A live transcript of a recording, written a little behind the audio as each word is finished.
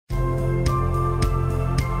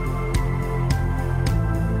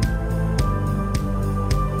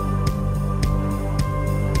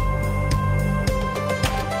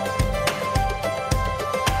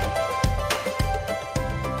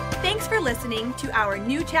listening to our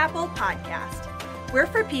New Chapel podcast. We're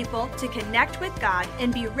for people to connect with God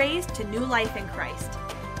and be raised to new life in Christ.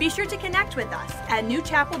 Be sure to connect with us at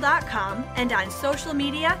newchapel.com and on social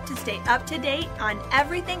media to stay up to date on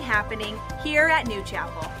everything happening here at New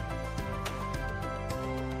Chapel.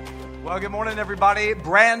 Well, good morning, everybody.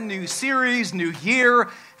 Brand new series, new year.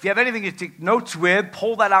 If you have anything to take notes with,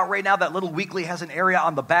 pull that out right now. That little weekly has an area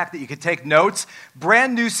on the back that you can take notes.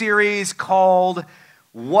 Brand new series called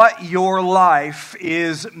What Your Life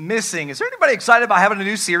Is Missing. Is there anybody excited about having a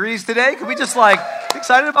new series today? Can we just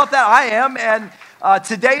excited about that? I am. And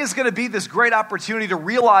today is going to be this great opportunity to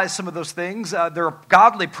realize some of those things. There are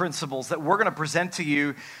godly principles that we're going to present to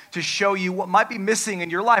you to show you what might be missing in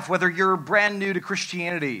your life, whether you're brand new to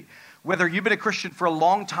Christianity, whether you've been a Christian for a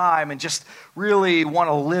long time and just really want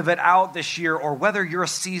to live it out this year, or whether you're a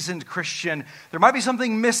seasoned Christian, there might be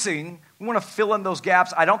something missing. We want to fill in those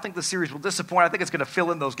gaps. I don't think the series will disappoint. I think it's going to fill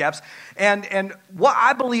in those gaps. And what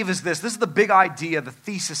I believe is this is the big idea, the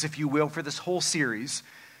thesis, if you will, for this whole series.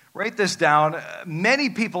 Write this down. Many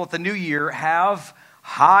people at the new year have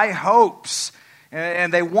high hopes,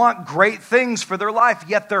 and they want great things for their life,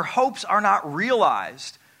 yet their hopes are not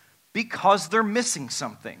realized because they're missing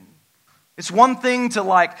something. It's one thing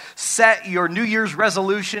to set your New Year's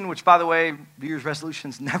resolution, which, by the way, New Year's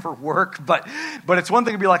resolutions never work, but it's one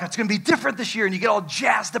thing to be like, it's going to be different this year, and you get all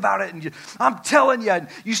jazzed about it, and I'm telling you, and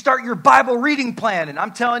you start your Bible reading plan, and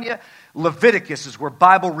I'm telling you, Leviticus is where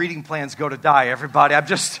Bible reading plans go to die, everybody.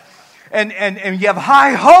 And you have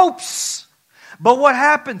high hopes, but what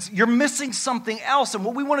happens? You're missing something else, and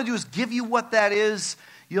what we want to do is give you what that is.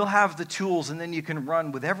 You'll have the tools, and then you can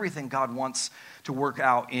run with everything God wants to work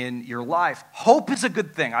out in your life. Hope is a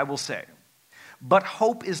good thing, I will say. But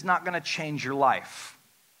hope is not going to change your life.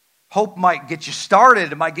 Hope might get you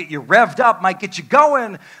started, it might get you revved up, might get you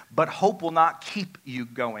going, but hope will not keep you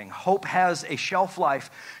going. Hope has a shelf life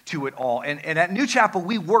to it all. And at New Chapel,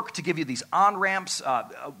 we work to give you these on-ramps.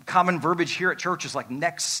 Common verbiage here at church is like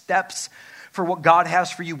next steps for what God has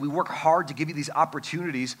for you. We work hard to give you these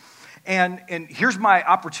opportunities. And here's my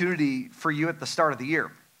opportunity for you at the start of the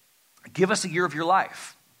year. Give us a year of your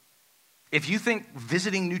life. If you think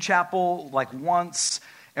visiting New Chapel once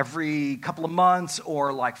every couple of months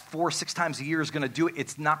or 4 or 6 times a year is going to do it,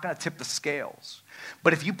 it's not going to tip the scales.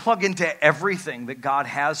 But if you plug into everything that God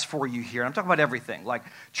has for you here, and I'm talking about everything,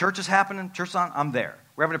 church is happening, church is on, I'm there.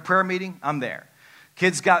 We're having a prayer meeting, I'm there.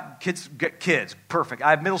 Kids get kids, perfect.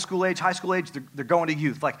 I have middle school age, high school age, they're going to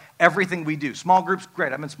youth. Everything we do. Small groups,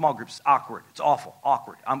 great. I'm in small groups. It's awkward. It's awful.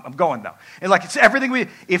 Awkward. I'm going though. And it's everything we do.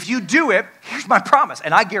 If you do it, here's my promise,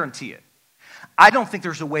 and I guarantee it. I don't think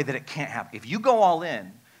there's a way that it can't happen. If you go all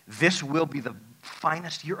in, this will be the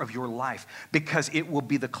finest year of your life because it will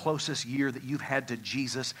be the closest year that you've had to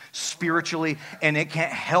Jesus spiritually, and it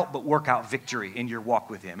can't help but work out victory in your walk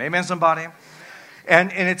with Him. Amen, somebody?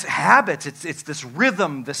 And it's habits, it's this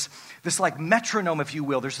rhythm, this metronome, if you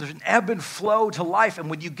will. There's an ebb and flow to life, and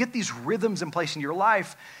when you get these rhythms in place in your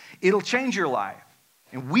life, it'll change your life.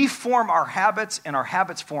 And we form our habits, and our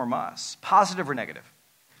habits form us, positive or negative.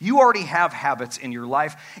 You already have habits in your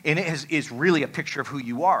life, and it is really a picture of who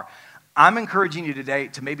you are. I'm encouraging you today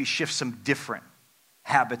to maybe shift some different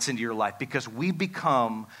habits into your life because we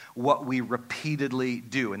become what we repeatedly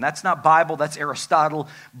do. And that's not Bible, that's Aristotle,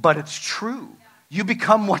 but it's true. You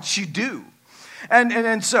become what you do.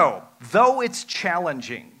 And so, though it's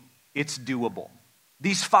challenging, it's doable.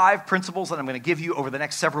 These 5 principles that I'm going to give you over the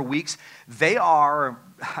next several weeks, they're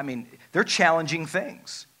challenging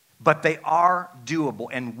things, but they are doable.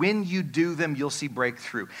 And when you do them, you'll see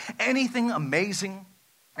breakthrough. Anything amazing,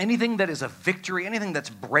 anything that is a victory, anything that's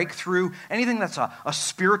breakthrough, anything that's a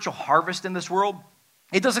spiritual harvest in this world,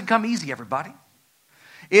 it doesn't come easy, everybody.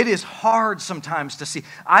 It is hard sometimes to see.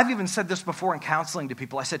 I've even said this before in counseling to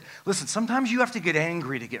people. I said, listen, sometimes you have to get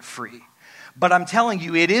angry to get free. But I'm telling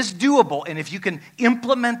you, it is doable. And if you can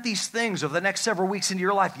implement these things over the next several weeks into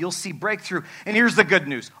your life, you'll see breakthrough. And here's the good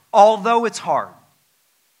news. Although it's hard,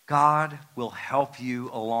 God will help you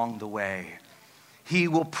along the way. He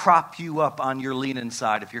will prop you up on your leaning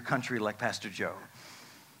side if you're country like Pastor Joe.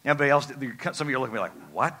 Everybody else, some of you are looking at me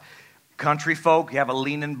like, what? Country folk, you have a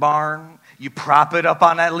leaning barn. You prop it up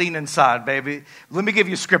on that leaning side, baby. Let me give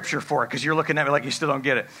you scripture for it because you're looking at me like you still don't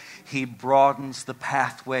get it. He broadens the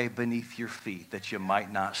pathway beneath your feet that you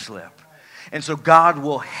might not slip. And so God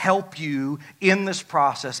will help you in this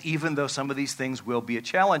process, even though some of these things will be a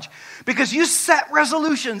challenge. Because you set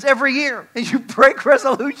resolutions every year, and you break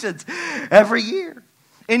resolutions every year.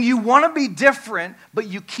 And you want to be different, but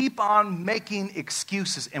you keep on making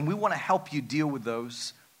excuses. And we want to help you deal with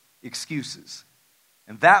those excuses.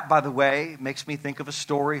 And that, by the way, makes me think of a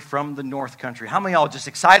story from the North Country. How many of y'all are just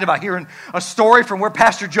excited about hearing a story from where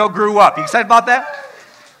Pastor Joe grew up? You excited about that?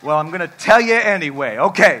 Well, I'm going to tell you anyway.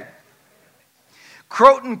 Okay.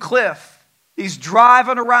 Croton Cliff, he's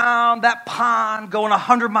driving around that pond, going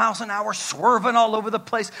 100 miles an hour, swerving all over the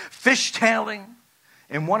place, fishtailing.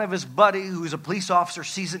 And one of his buddy, who's a police officer,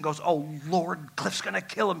 sees it and goes, "Oh, Lord, Cliff's going to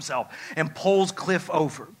kill himself," and pulls Cliff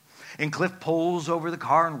over. And Cliff pulls over the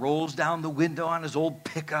car and rolls down the window on his old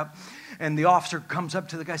pickup. And the officer comes up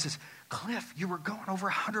to the guy and says, "Cliff, you were going over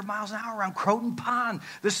 100 miles an hour around Croton Pond.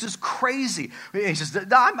 This is crazy." He says,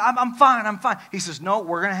 I'm fine. He says, "No,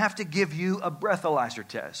 we're going to have to give you a breathalyzer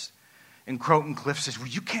test." And Croton Cliff says, "Well,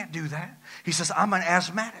 you can't do that." He says, "I'm an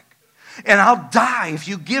asthmatic, and I'll die if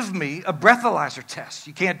you give me a breathalyzer test.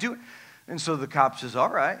 You can't do it." And so the cop says, "All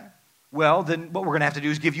right, well, then what we're going to have to do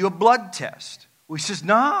is give you a blood test." Well, he says,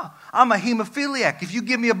 "Nah, I'm a hemophiliac. If you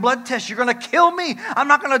give me a blood test, you're going to kill me. I'm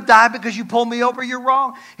not going to die because you pulled me over. You're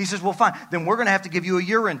wrong." He says, "Well, fine. Then we're going to have to give you a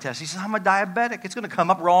urine test." He says, "I'm a diabetic. It's going to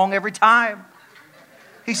come up wrong every time."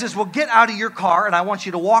 He says, "Well, get out of your car, and I want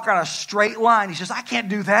you to walk on a straight line." He says, "I can't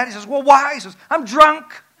do that." He says, "Well, why?" He says, "I'm drunk."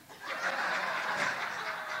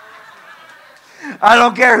 I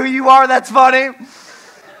don't care who you are. That's funny.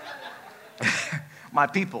 My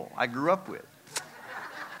people I grew up with.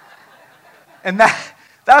 And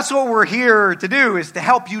that's what we're here to do, is to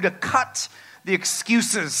help you to cut the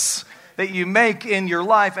excuses that you make in your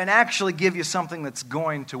life and actually give you something that's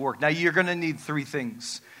going to work. Now, you're going to need 3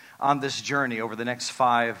 things on this journey over the next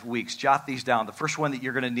 5 weeks. Jot these down. The first one that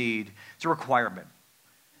you're going to need is a requirement.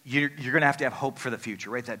 You're going to have hope for the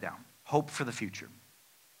future. Write that down. Hope for the future.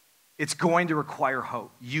 It's going to require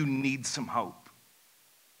hope. You need some hope.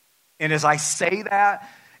 And as I say that,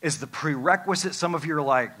 as the prerequisite, some of you are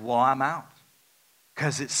like, "Well, I'm out."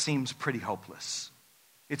 Because it seems pretty hopeless.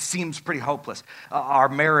 It seems pretty hopeless. Our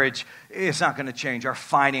marriage is not going to change. Our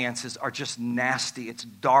finances are just nasty. It's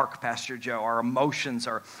dark, Pastor Joe. Our emotions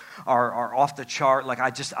are off the chart. Like I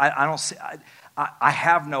don't see. I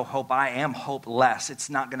have no hope. I am hopeless. It's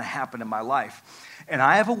not going to happen in my life. And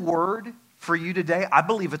I have a word for you today. I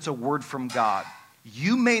believe it's a word from God.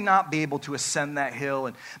 You may not be able to ascend that hill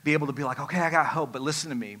and be able to be like, "Okay, I got hope." But listen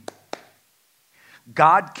to me.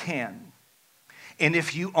 God can. And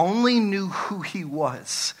if you only knew who he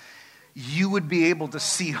was, you would be able to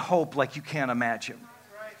see hope like you can't imagine.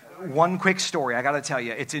 One quick story, I got to tell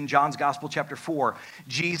you. It's in John's Gospel, chapter 4.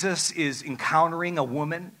 Jesus is encountering a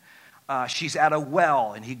woman. She's at a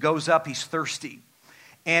well, and he goes up. He's thirsty.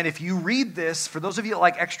 And if you read this, for those of you that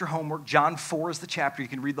like extra homework, John 4 is the chapter. You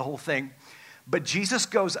can read the whole thing. But Jesus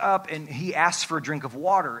goes up and he asks for a drink of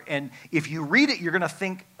water. And if you read it, you're going to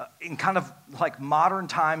think in kind of like modern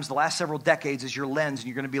times, the last several decades is your lens. And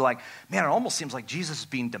you're going to be like, "Man, it almost seems like Jesus is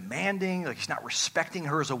being demanding. Like he's not respecting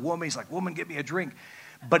her as a woman. He's like, 'Woman, get me a drink.'"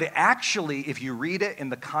 But it actually, if you read it in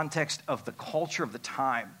the context of the culture of the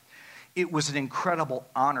time, it was an incredible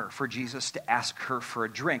honor for Jesus to ask her for a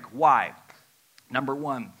drink. Why? Number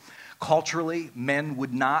one, culturally,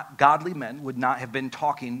 godly men would not have been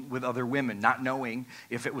talking with other women, not knowing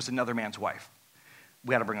if it was another man's wife.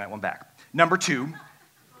 We got to bring that one back. Number 2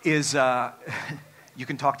 is, you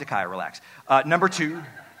can talk to Kai, relax. Number 2,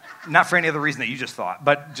 not for any other reason that you just thought,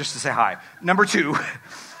 but just to say hi. Number 2,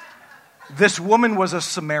 this woman was a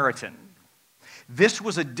Samaritan. This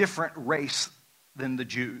was a different race than the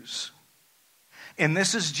Jews. And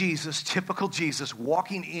this is Jesus, typical Jesus,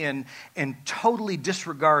 walking in and totally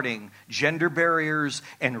disregarding gender barriers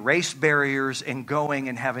and race barriers and going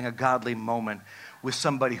and having a godly moment with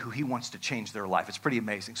somebody who he wants to change their life. It's pretty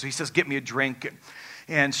amazing. So he says, "Get me a drink."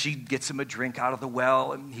 And she gets him a drink out of the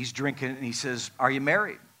well, and he's drinking, and he says, "Are you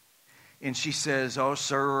married?" And she says, "Oh,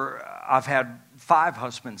 sir, I've had 5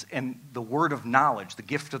 husbands." And the word of knowledge, the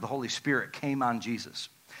gift of the Holy Spirit, came on Jesus.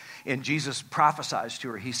 And Jesus prophesies to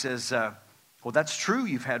her. He says, "Well, that's true.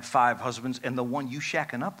 You've had 5 husbands, and the one you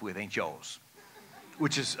shacking up with ain't yours."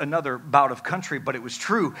 Which is another bout of country, but it was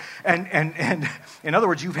true. And in other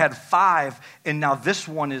words, you've had 5, and now this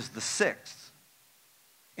one is the 6th.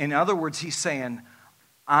 In other words, he's saying,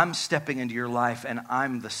 "I'm stepping into your life, and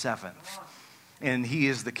I'm the 7th. And he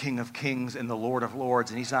is the King of Kings and the Lord of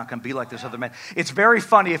Lords, and he's not going to be like this other man." It's very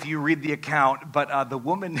funny if you read the account, but the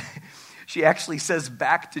woman... She actually says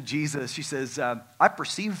back to Jesus, she says, "I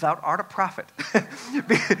perceive thou art a prophet."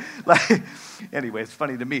 Anyway, it's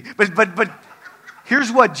funny to me. But here's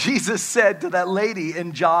what Jesus said to that lady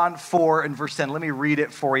in John 4 and verse 10. Let me read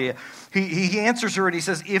it for you. He answers her and he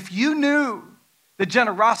says, "If you knew the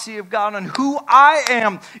generosity of God and who I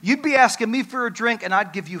am, you'd be asking me for a drink and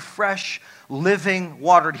I'd give you fresh, living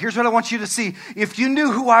water." Here's what I want you to see. If you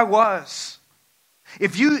knew who I was,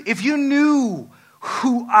 If you knew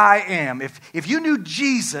who I am, if you knew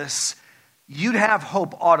Jesus, you'd have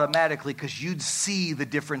hope automatically because you'd see the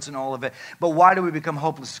difference in all of it. But why do we become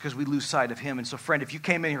hopeless? It's because we lose sight of him. And so, friend, if you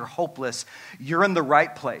came in here hopeless, you're in the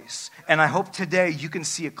right place. And I hope today you can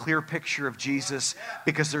see a clear picture of Jesus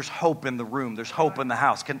because there's hope in the room. There's hope in the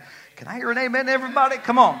house. Can I hear an amen, everybody?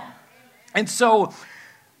 Come on. And so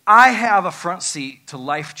I have a front seat to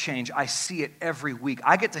life change. I see it every week.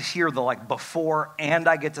 I get to hear the before and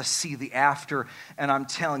I get to see the after. And I'm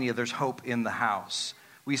telling you, there's hope in the house.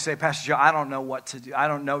 We say, Pastor Joe, I don't know what to do. I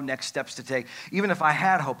don't know next steps to take. Even if I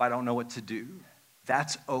had hope, I don't know what to do.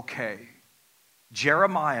 That's okay.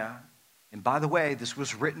 Jeremiah, and by the way, this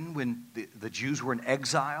was written when the Jews were in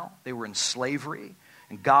exile. They were in slavery,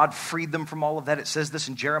 and God freed them from all of that. It says this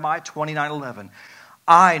in Jeremiah 29:11.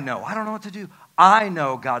 I don't know what to do. I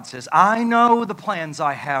know, God says, I know the plans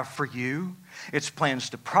I have for you. It's plans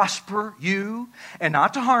to prosper you and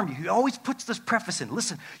not to harm you. He always puts this preface in.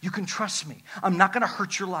 Listen, you can trust me. I'm not going to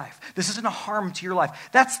hurt your life. This isn't a harm to your life.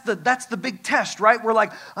 That's the big test, right? We're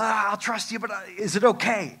like, I'll trust you, but is it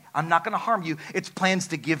okay? I'm not going to harm you. It's plans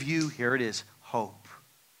to give you, here it is, hope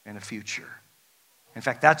and a future. In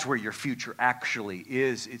fact, that's where your future actually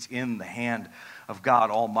is. It's in the hand of God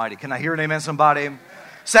Almighty. Can I hear an amen, somebody?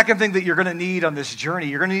 Second thing that you're going to need on this journey,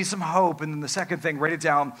 you're going to need some hope. And then the second thing, write it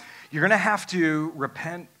down, you're going to have to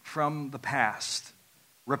repent from the past.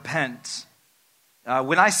 Repent.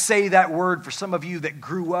 When I say that word, for some of you that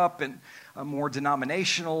grew up in a more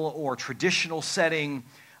denominational or traditional setting,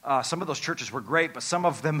 some of those churches were great, but some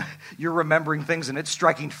of them, you're remembering things and it's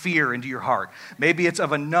striking fear into your heart. Maybe it's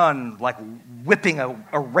of a nun, like whipping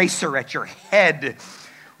a razor at your head,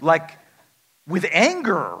 like with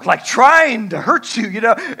anger, like trying to hurt you,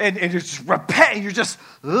 and you just repent, and you're just,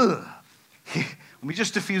 ugh. Let me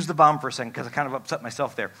just diffuse the bomb for a second because I kind of upset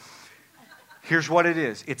myself there. Here's what it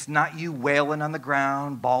is. It's not you wailing on the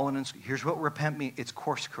ground, bawling, and here's what repent means. It's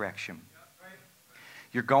course correction.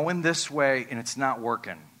 You're going this way and it's not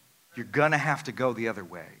working. You're going to have to go the other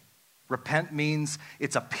way. Repent means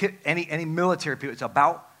it's any military people, it's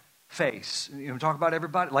about face. Talk about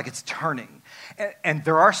everybody, like it's turning. And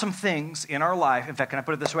there are some things in our life, in fact, can I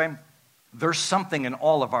put it this way? There's something in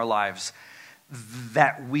all of our lives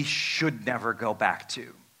that we should never go back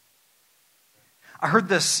to. I heard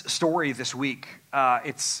this story this week.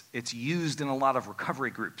 It's used in a lot of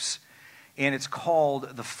recovery groups, and it's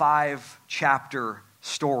called the 5-chapter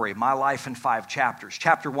story, My Life in 5 Chapters.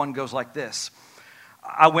 Chapter 1 goes like this.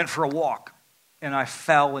 I went for a walk, and I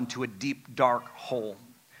fell into a deep, dark hole,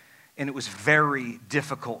 and it was very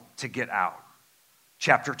difficult to get out.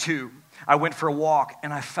 Chapter 2, I went for a walk,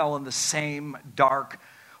 and I fell in the same dark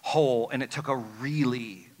hole, and it took a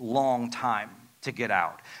really long time to get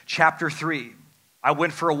out. Chapter 3, I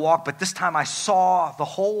went for a walk, but this time I saw the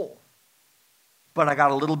hole, but I got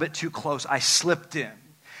a little bit too close. I slipped in,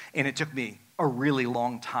 and it took me a really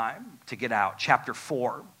long time to get out. Chapter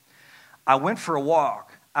 4, I went for a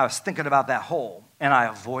walk. I was thinking about that hole, and I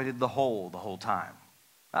avoided the hole the whole time.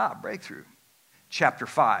 Breakthrough. Chapter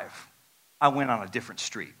 5, I went on a different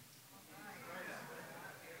street.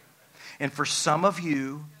 And for some of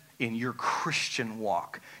you in your Christian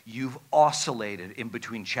walk, you've oscillated in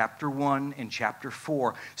between chapter 1 and chapter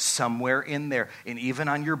 4, somewhere in there. And even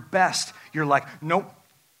on your best, you're like, nope,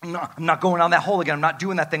 I'm not going on that hole again. I'm not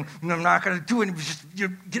doing that thing. I'm not going to do it. You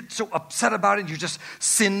get so upset about it. You're just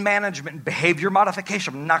sin management and behavior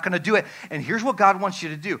modification. I'm not going to do it. And here's what God wants you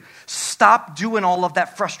to do. Stop doing all of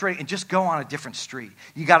that frustrating and just go on a different street.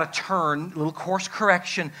 You got to turn, a little course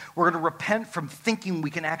correction. We're going to repent from thinking we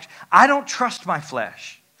can act. I don't trust my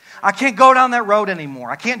flesh. I can't go down that road anymore.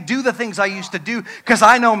 I can't do the things I used to do because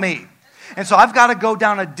I know me. And so I've got to go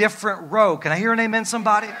down a different road. Can I hear an amen,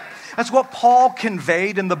 somebody? That's what Paul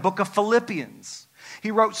conveyed in the book of Philippians. He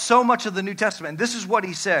wrote so much of the New Testament. And this is what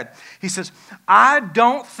he said. He says, I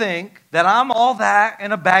don't think that I'm all that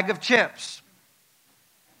in a bag of chips.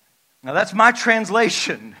 Now that's my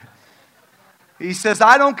translation. He says,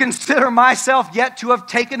 I don't consider myself yet to have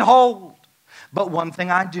taken hold. But one thing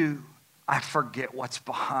I do, I forget what's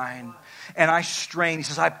behind. And I strain. He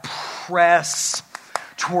says, I press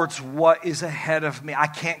towards what is ahead of me. I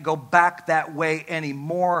can't go back that way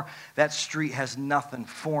anymore. That street has nothing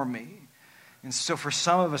for me. And so for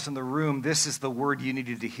some of us in the room, this is the word you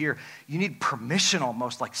needed to hear. You need permission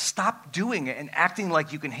almost, like stop doing it and acting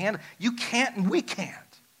like you can handle it. You can't and we can't.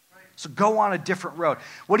 So go on a different road.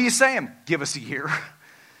 What are you saying? Give us a year.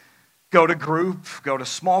 Go to group, go to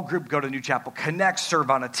small group, go to New Chapel Connect,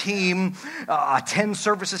 serve on a team, attend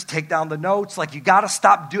services, take down the notes. Like you got to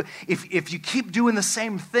stop doing. If you keep doing the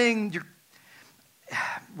same thing,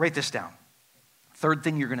 write this down. Third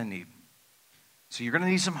thing you're going to need. So you're going to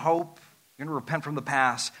need some hope. You're going to repent from the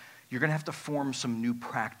past. You're going to have to form some new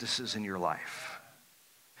practices in your life.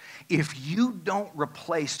 If you don't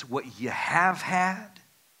replace what you have had,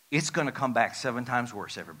 it's going to come back 7 times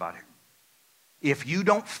worse, everybody. If you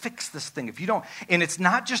don't fix this thing, if you don't, and it's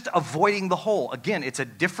not just avoiding the hole. Again, it's a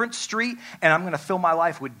different street, and I'm going to fill my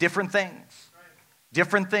life with different things.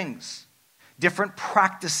 Different things. Different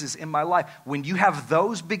practices in my life. When you have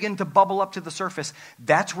those begin to bubble up to the surface,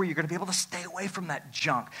 that's where you're going to be able to stay away from that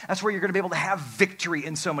junk. That's where you're going to be able to have victory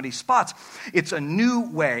in so many spots. It's a new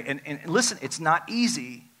way. And listen, it's not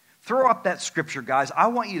easy. Throw up that scripture, guys. I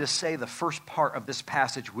want you to say the first part of this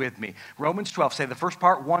passage with me. Romans 12, say the first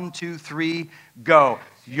part. 1, 2, 3, go.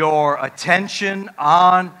 Your attention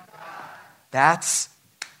on. That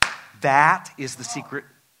is the secret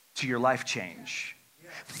to your life change.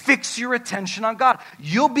 Fix your attention on God.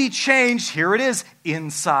 You'll be changed, here it is,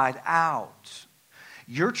 inside out.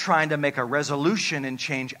 You're trying to make a resolution and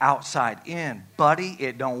change outside in. Buddy,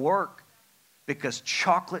 it don't work. Because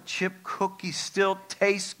chocolate chip cookies still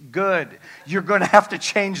taste good. You're going to have to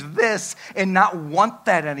change this and not want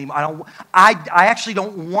that anymore. I actually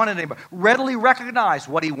don't want it anymore. Readily recognize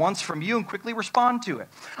what he wants from you and quickly respond to it.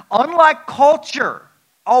 Unlike culture,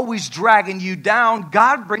 always dragging you down,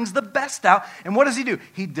 God brings the best out. And what does he do?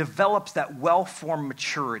 He develops that well-formed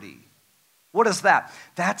maturity. What is that?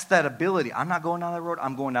 That's that ability. I'm not going down that road.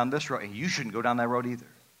 I'm going down this road. And you shouldn't go down that road either.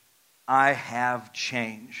 I have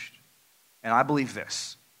changed. And I believe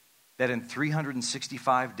this, that in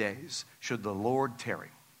 365 days, should the Lord tarry,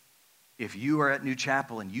 if you are at New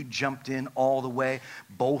Chapel and you jumped in all the way,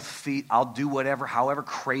 both feet, I'll do whatever, however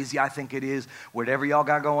crazy I think it is, whatever y'all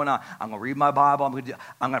got going on. I'm going to read my Bible. I'm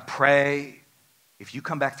going to pray. If you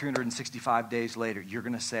come back 365 days later, you're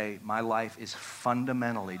going to say, my life is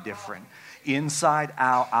fundamentally different. Inside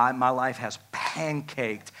out, my life has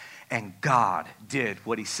pancaked, and God did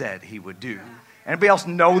what he said he would do. Anybody else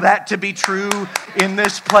know that to be true in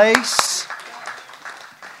this place?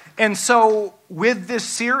 And so with this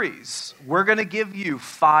series, we're going to give you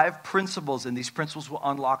 5 principles, and these principles will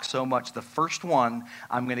unlock so much. The first one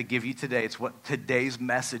I'm going to give you today, it's what today's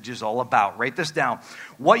message is all about. Write this down.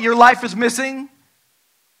 What your life is missing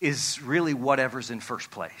is really whatever's in first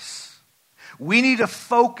place. We need to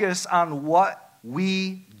focus on what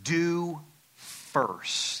we do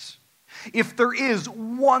first. If there is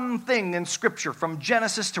one thing in Scripture, from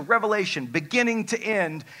Genesis to Revelation, beginning to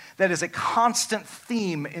end, that is a constant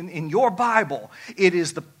theme in your Bible, it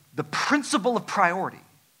is the principle of priority.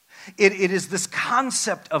 It is this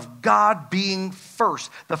concept of God being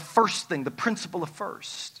first, the first thing, the principle of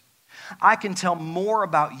first. I can tell more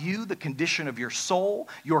about you, the condition of your soul,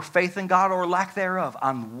 your faith in God or lack thereof,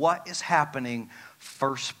 on what is happening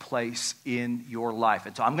first place in your life.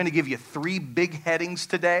 And so I'm going to give you 3 big headings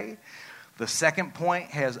today. The second point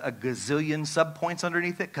has a gazillion subpoints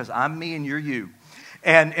underneath it because I'm me and you're you.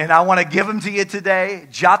 And I want to give them to you today.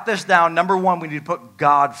 Jot this down. Number 1, we need to put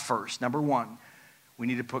God first. Number 1, we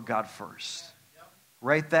need to put God first.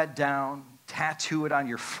 Write that down. Tattoo it on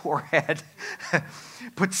your forehead.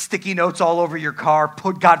 Put sticky notes all over your car.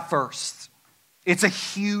 Put God first. It's a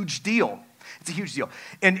huge deal. It's a huge deal.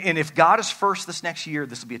 And if God is first this next year,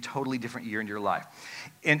 this will be a totally different year in your life.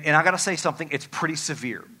 And I got to say something. It's pretty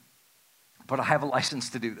severe. But I have a license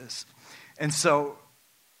to do this. And so,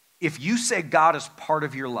 if you say God is part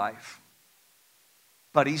of your life,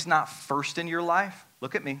 but he's not first in your life,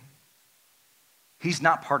 look at me. He's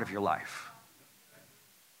not part of your life.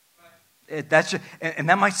 And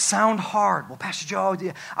that might sound hard. Well, Pastor Joe,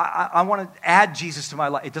 I want to add Jesus to my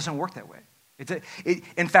life. It doesn't work that way.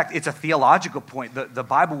 In fact, it's a theological point. The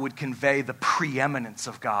Bible would convey the preeminence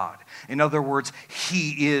of God. In other words,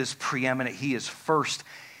 he is preeminent. He is first.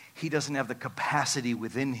 He doesn't have the capacity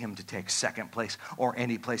within him to take second place or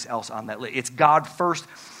any place else on that list. It's God first,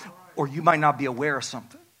 or you might not be aware of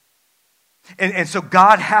something. And so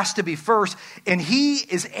God has to be first, and he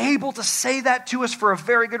is able to say that to us for a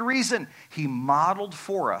very good reason. He modeled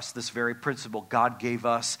for us this very principle. God gave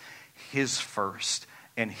us his first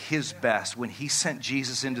and his best when he sent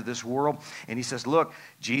Jesus into this world. And he says, look,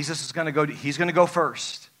 Jesus is going to go, he's going to go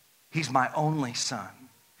first. He's my only son.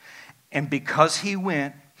 And because he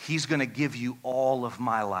went, he's going to give you all of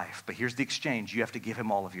my life. But here's the exchange. You have to give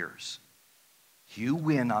him all of yours. You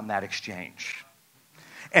win on that exchange.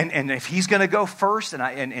 And if he's going to go first,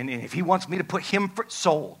 and if he wants me to put him first,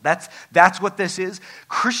 sold. That's what this is.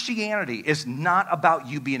 Christianity is not about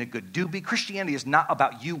you being a good doobie. Christianity is not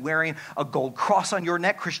about you wearing a gold cross on your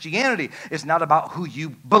neck. Christianity is not about who you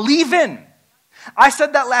believe in. I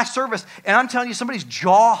said that last service, and I'm telling you, somebody's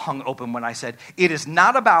jaw hung open when I said, it is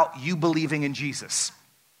not about you believing in Jesus.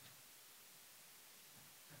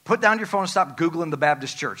 Put down your phone and stop Googling the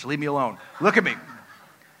Baptist church. Leave me alone. Look at me.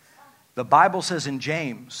 The Bible says in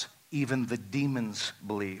James, even the demons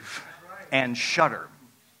believe and shudder.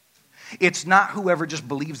 It's not whoever just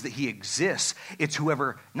believes that he exists. It's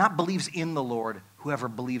whoever not believes in the Lord, whoever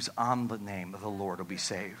believes on the name of the Lord will be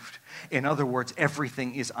saved. In other words,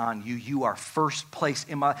 everything is on you. You are first place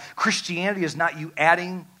in my... Christianity is not you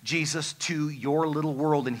adding Jesus to your little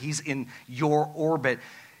world and he's in your orbit.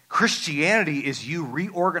 Christianity is you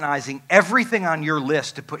reorganizing everything on your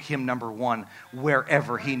list to put him number one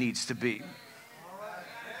wherever he needs to be.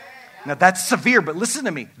 Now that's severe, but listen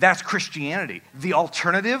to me. That's Christianity. The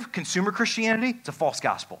alternative, consumer Christianity, it's a false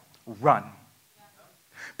gospel. Run.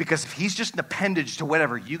 Because if he's just an appendage to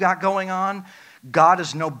whatever you got going on, God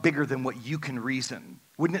is no bigger than what you can reason.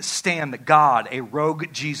 Wouldn't it stand that God, a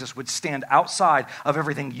rogue Jesus, would stand outside of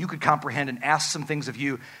everything you could comprehend and ask some things of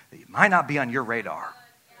you that might not be on your radar?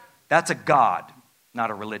 That's a God, not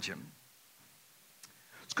a religion.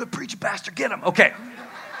 It's good preaching, Pastor. Get him. Okay.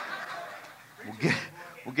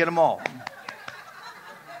 We'll get them all.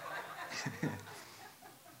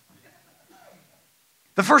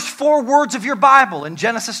 The first 4 words of your Bible in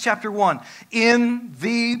Genesis chapter 1. In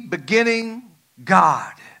the beginning,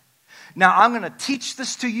 God. Now, I'm going to teach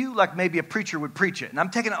this to you like maybe a preacher would preach it. And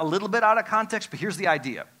I'm taking it a little bit out of context, but here's the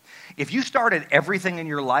idea. If you started everything in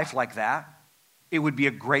your life like that, it would be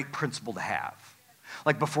a great principle to have.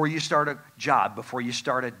 Like before you start a job, before you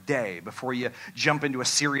start a day, before you jump into a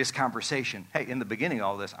serious conversation. Hey, in the beginning of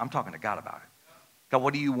all this, I'm talking to God about it. God,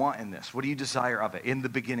 what do you want in this? What do you desire of it? In the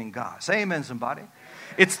beginning, God. Say amen, somebody.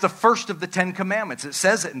 It's the first of the 10 commandments. It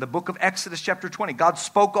says it in the book of Exodus chapter 20. God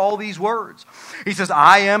spoke all these words. He says,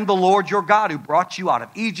 I am the Lord your God who brought you out of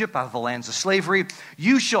Egypt, out of the lands of slavery.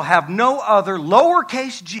 You shall have no other,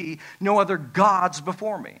 lowercase g, no other gods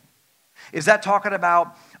before me. Is that talking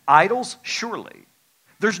about idols? Surely.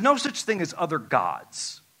 There's no such thing as other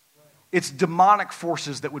gods. It's demonic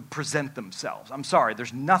forces that would present themselves. I'm sorry,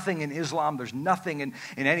 there's nothing in Islam, there's nothing in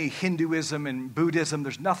any Hinduism and Buddhism,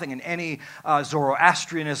 there's nothing in any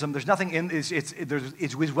Zoroastrianism, there's nothing in,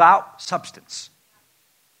 it's without substance.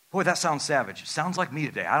 Boy, that sounds savage. It sounds like me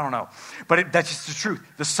today, I don't know. But that's just the truth.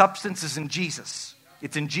 The substance is in Jesus.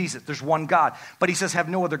 It's in Jesus. There's one God. But he says, have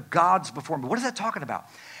no other gods before me. What is that talking about?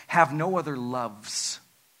 Have no other loves.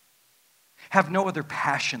 Have no other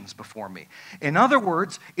passions before me. In other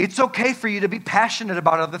words, it's okay for you to be passionate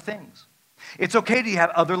about other things. It's okay to have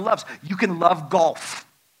other loves. You can love golf.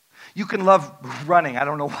 You can love running. I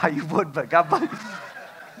don't know why you would, but God,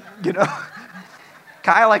 you know,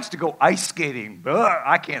 Kyle likes to go ice skating. Ugh,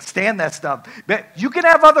 I can't stand that stuff. But you can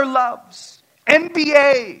have other loves.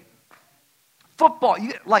 NBA, football.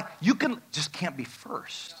 You can just can't be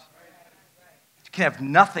first. You can have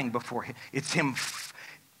nothing before him. It's him.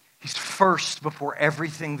 He's first before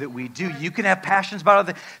everything that we do. You can have passions about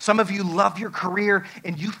other. Some of you love your career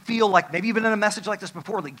and you feel like, maybe you've been in a message like this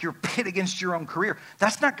before, like you're pit against your own career.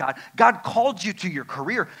 That's not God. God called you to your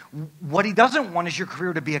career. What he doesn't want is your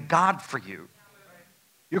career to be a God for you.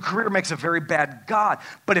 Your career makes a very bad God.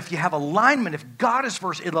 But if you have alignment, if God is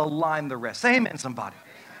first, it'll align the rest. Say amen, somebody.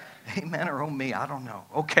 Amen or oh me, I don't know.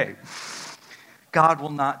 Okay. God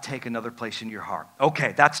will not take another place in your heart.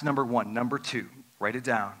 Okay, that's number 1. Number 2, write it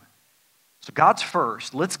down. So God's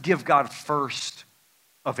first. Let's give God first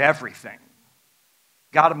of everything.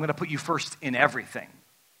 God, I'm going to put you first in everything.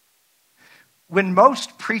 When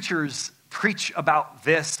most preachers preach about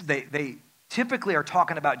this, they typically are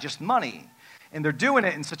talking about just money. And they're doing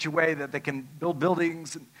it in such a way that they can build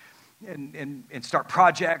buildings and start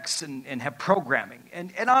projects and have programming.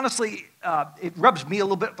 And honestly, it rubs me a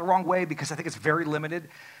little bit the wrong way because I think it's very limited.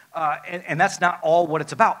 And that's not all what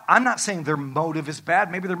it's about. I'm not saying their motive is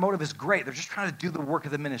bad. Maybe their motive is great. They're just trying to do the work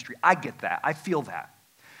of the ministry. I get that. I feel that.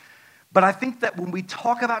 But I think that when we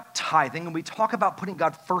talk about tithing and we talk about putting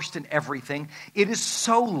God first in everything, it is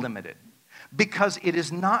so limited because it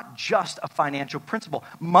is not just a financial principle.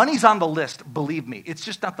 Money's on the list, believe me. It's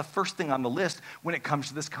just not the first thing on the list when it comes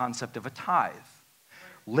to this concept of a tithe.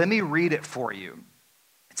 Let me read it for you.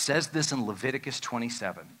 It says this in Leviticus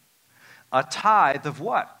 27. A tithe of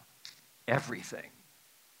what? Everything.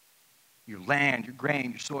 Your land, your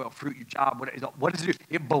grain, your soil, fruit, your job, what is it?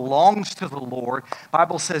 It belongs to the Lord. The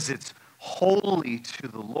Bible says it's holy to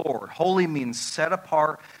the Lord. Holy means set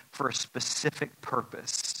apart for a specific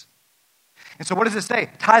purpose. And so what does it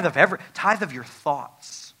say? Tithe of your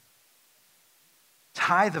thoughts.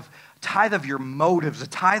 Tithe of your motives, a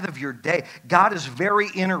tithe of your day. God is very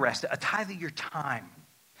interested. A tithe of your time.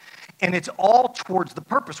 And it's all towards the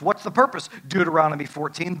purpose. What's the purpose? Deuteronomy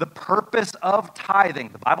 14, the purpose of tithing.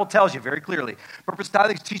 The Bible tells you very clearly. Purpose of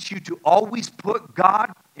tithing teaches you to always put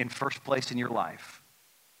God in first place in your life.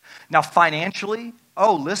 Now, financially,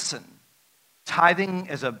 listen. Tithing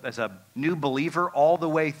as a new believer all the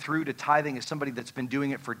way through to tithing as somebody that's been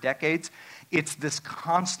doing it for decades, it's this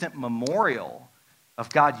constant memorial of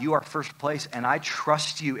God, you are first place, and I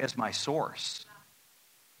trust you as my source.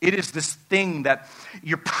 It is this thing that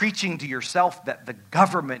you're preaching to yourself that the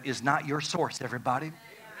government is not your source, everybody.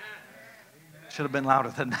 Should have been louder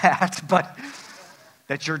than that, but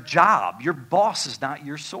that your job, your boss is not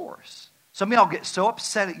your source. Some of y'all get so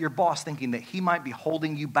upset at your boss thinking that he might be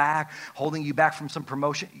holding you back from some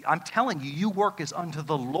promotion. I'm telling you, you work as unto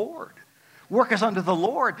the Lord. Work as unto the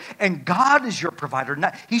Lord, and God is your provider.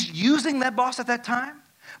 He's using that boss at that time.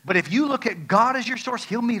 But if you look at God as your source,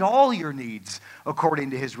 he'll meet all your needs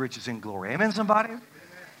according to his riches and glory. Amen, somebody? Amen.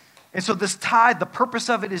 And so this tithe, the purpose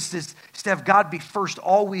of it is to have God be first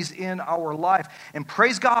always in our life. And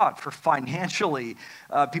praise God for financially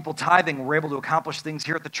people tithing. We're able to accomplish things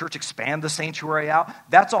here at the church, expand the sanctuary out.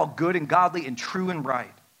 That's all good and godly and true and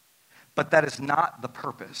right. But that is not the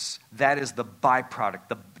purpose. That is the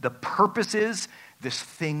byproduct. The purpose is this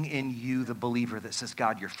thing in you, the believer, that says,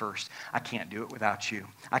 God, you're first. I can't do it without you.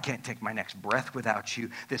 I can't take my next breath without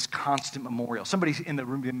you. This constant memorial. Somebody's in the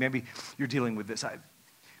room, maybe you're dealing with this.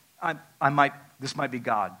 This might be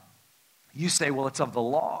God. You say, well, it's of the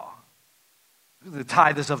law. The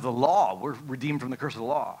tithe is of the law. We're redeemed from the curse of the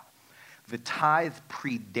law. The tithe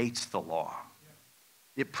predates the law.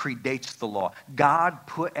 It predates the law. God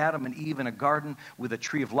put Adam and Eve in a garden with a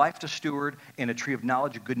tree of life to steward and a tree of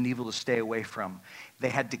knowledge of good and evil to stay away from. They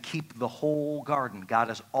had to keep the whole garden.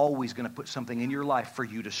 God is always going to put something in your life for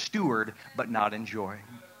you to steward but not enjoy.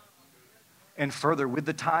 And further, with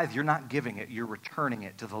the tithe, you're not giving it. You're returning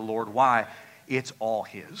it to the Lord. Why? It's all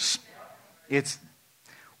his. I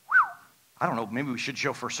don't know, maybe we should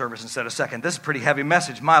show first service instead of second. This is a pretty heavy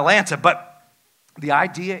message, my Lanta, but the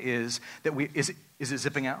idea is that is it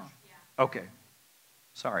zipping out? Yeah. Okay.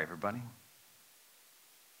 Sorry, everybody.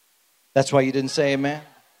 That's why you didn't say amen?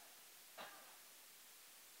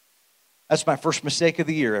 That's my first mistake of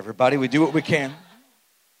the year, everybody. We do what we can.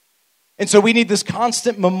 And so we need this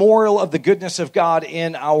constant memorial of the goodness of God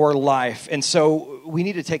in our life. And so we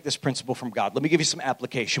need to take this principle from God. Let me give you some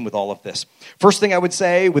application with all of this. First thing I would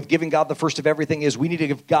say with giving God the first of everything is we need to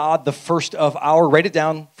give God the first of our, write it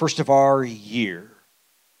down, first of our year.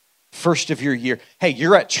 First of your year. Hey,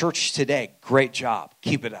 you're at church today. Great job.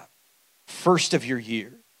 Keep it up. First of your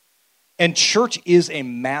year. And church is a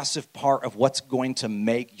massive part of what's going to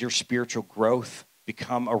make your spiritual growth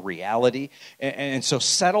become a reality. And so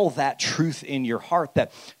settle that truth in your heart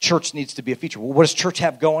that church needs to be a feature. Well, what does church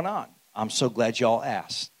have going on? I'm so glad y'all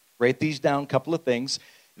asked. Write these down, a couple of things.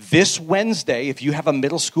 This Wednesday, if you have a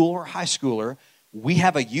middle school or high schooler, we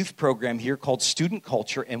have a youth program here called Student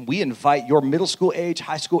Culture, and we invite your middle school age,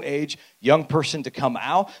 high school age, young person to come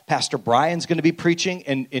out. Pastor Brian's going to be preaching,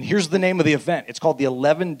 and here's the name of the event. It's called the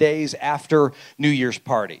 11 Days After New Year's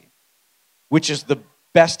Party, which is the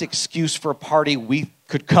best excuse for a party we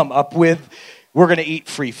could come up with. We're going to eat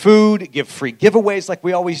free food, give free giveaways like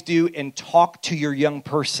we always do, and talk to your young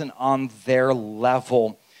person on their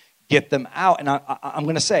level. Get them out. And I'm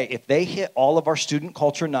going to say, if they hit all of our student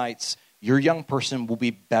culture nights, your young person will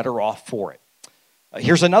be better off for it.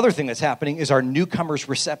 Here's another thing that's happening is our newcomers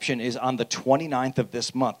reception is on the 29th of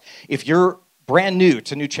this month. If you're brand new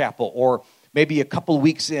to New Chapel, or maybe a couple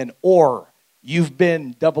weeks in, or you've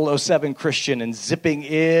been 007 Christian and zipping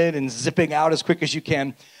in and zipping out as quick as you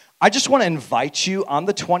can, I just want to invite you on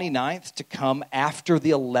the 29th to come after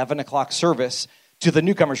the 11 o'clock service to the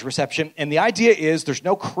newcomers reception. And the idea is there's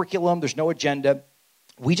no curriculum, there's no agenda.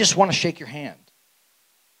 We just want to shake your hand.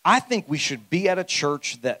 I think we should be at a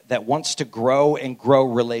church that wants to grow and grow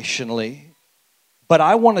relationally. But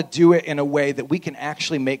I want to do it in a way that we can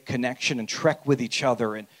actually make connection and trek with each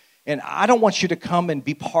other. And I don't want you to come and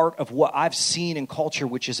be part of what I've seen in culture,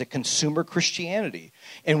 which is a consumer Christianity.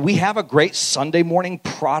 And we have a great Sunday morning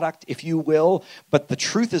product, if you will. But the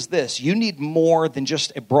truth is this. You need more than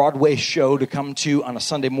just a Broadway show to come to on a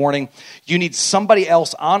Sunday morning. You need somebody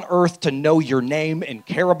else on earth to know your name and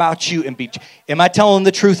care about you. Am I telling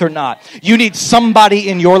the truth or not? You need somebody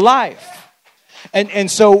in your life. And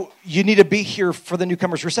so you need to be here for the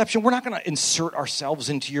newcomers reception. We're not going to insert ourselves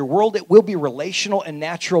into your world. It will be relational and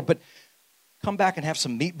natural, but come back and have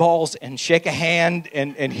some meatballs and shake a hand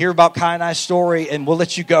and hear about Kai and I's story, and we'll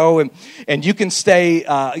let you go. And you can stay,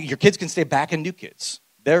 your kids can stay back in New Kids.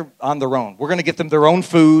 They're on their own. We're going to get them their own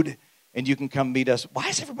food, and you can come meet us. Why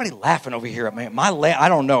is everybody laughing over here? Man, I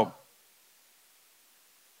don't know.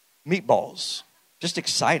 meatballs. Just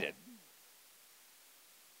excited.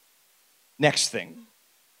 Next thing.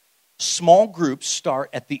 Small groups start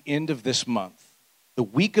at the end of this month. The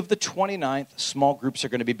week of the 29th, small groups are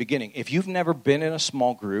going to be beginning. If you've never been in a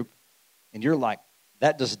small group and you're like,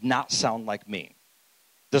 that does not sound like me.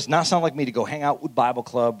 Does not sound like me to go hang out with Bible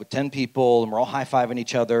Club with 10 people and we're all high-fiving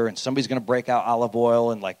each other and somebody's going to break out olive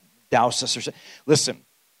oil and like douse us or something. Listen,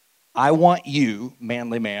 I want you,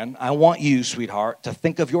 manly man, I want you, sweetheart, to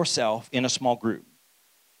think of yourself in a small group.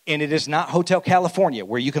 And it is not Hotel California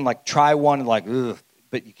where you can like try one and like, ugh,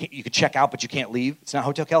 but you could check out, but you can't leave. It's not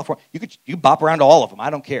Hotel California. You bop around to all of them. I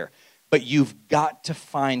don't care. But you've got to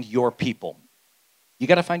find your people. You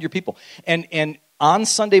got to find your people. And on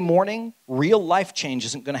Sunday morning, real life change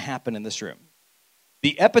isn't going to happen in this room.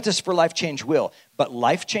 The impetus for life change will, but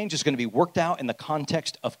life change is going to be worked out in the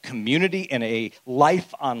context of community and a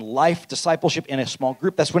life-on-life discipleship in a small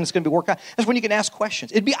group. That's when it's going to be worked out. That's when you can ask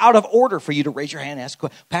questions. It'd be out of order for you to raise your hand and ask,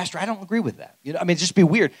 Pastor, I don't agree with that. It'd just be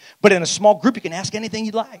weird. But in a small group, you can ask anything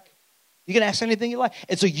you'd like. You can ask anything you like.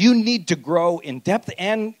 And so you need to grow in depth,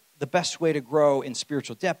 and the best way to grow in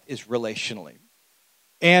spiritual depth is relationally.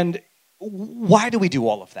 And why do we do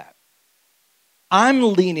all of that? I'm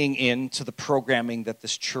leaning into the programming that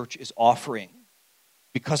this church is offering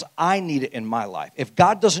because I need it in my life. If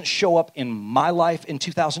God doesn't show up in my life in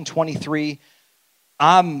 2023,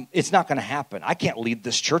 it's not going to happen. I can't lead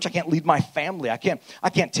this church. I can't lead my family. I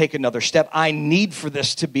can't take another step. I need for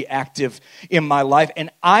this to be active in my life, and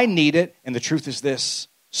I need it. And the truth is this,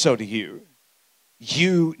 so do you.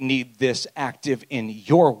 You need this active in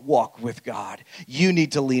your walk with God. You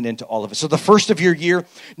need to lean into all of it. So the first of your year.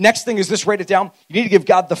 Next thing is this, write it down. You need to give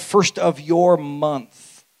God the first of your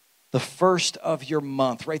month. The first of your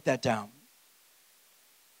month. Write that down.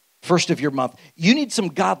 First of your month. You need some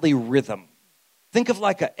godly rhythm. Think of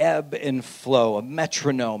like an ebb and flow, a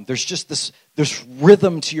metronome. There's just this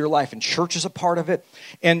rhythm to your life, and church is a part of it.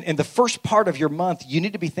 And in the first part of your month, you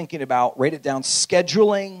need to be thinking about, write it down,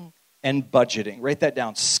 scheduling and budgeting. Write that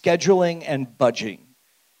down. Scheduling and budgeting.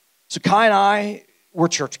 So Kai and I, we're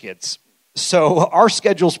church kids. So our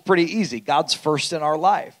schedule's pretty easy. God's first in our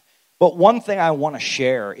life. But one thing I want to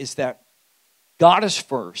share is that God is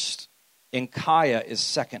first and Kaya is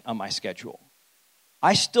second on my schedule.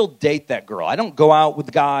 I still date that girl. I don't go out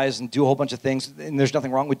with guys and do a whole bunch of things, and there's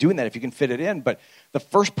nothing wrong with doing that if you can fit it in. But the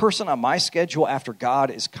first person on my schedule after God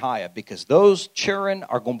is Kaya, because those children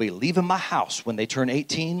are going to be leaving my house when they turn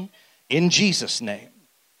 18. In Jesus' name.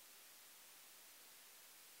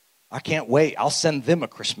 I can't wait. I'll send them a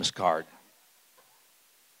Christmas card.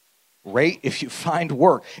 Rate if you find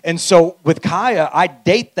work. And so with Kaya, I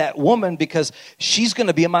date that woman because she's going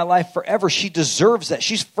to be in my life forever. She deserves that.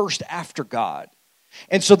 She's first after God.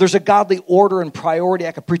 And so there's a godly order and priority.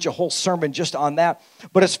 I could preach a whole sermon just on that.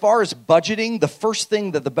 But as far as budgeting, the first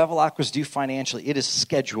thing that the Bevilacquas do financially, it is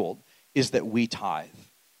scheduled, is that we tithe.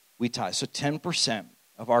 We tithe. So 10%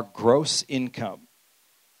 of our gross income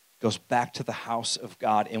goes back to the house of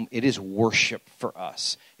God, and it is worship for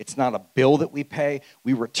us. It's not a bill that we pay.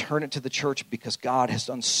 We return it to the church because God has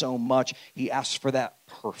done so much. He asks for that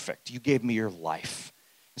perfect. You gave me your life.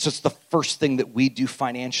 So it's the first thing that we do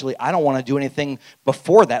financially. I don't want to do anything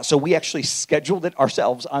before that, so we actually scheduled it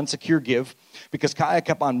ourselves on Secure Give because Kaya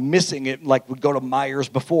kept on missing it, like we'd go to Myers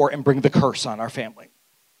before and bring the curse on our family.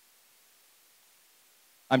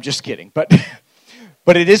 I'm just kidding, but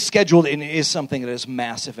it is scheduled, and it is something that is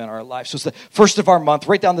massive in our life. So it's the first of our month.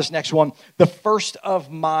 Write down this next one. The first of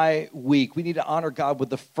my week. We need to honor God with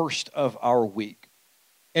the first of our week.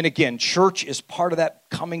 And again, church is part of that,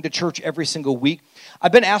 coming to church every single week.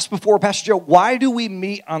 I've been asked before, Pastor Joe, why do we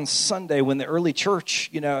meet on Sunday when the early church,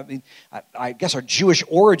 I guess our Jewish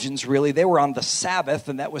origins really, they were on the Sabbath,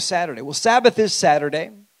 and that was Saturday. Well, Sabbath is Saturday,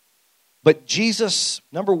 but Jesus,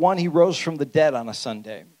 number one, he rose from the dead on a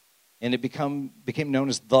Sunday. And it became known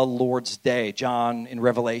as the Lord's Day. John in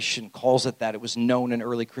Revelation calls it that. It was known in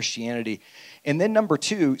early Christianity. And then number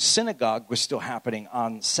two, synagogue was still happening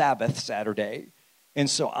on Sabbath, Saturday. And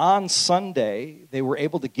so on Sunday, they were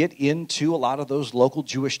able to get into a lot of those local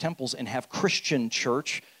Jewish temples and have Christian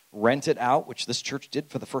church rent it out, which this church did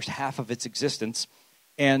for the first half of its existence.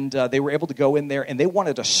 And they were able to go in there, and they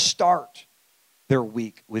wanted to start their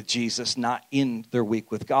week with Jesus, not in their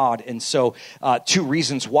week with God. And so two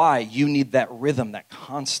reasons why you need that rhythm, that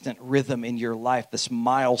constant rhythm in your life, this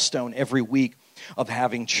milestone every week of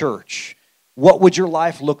having church. What would your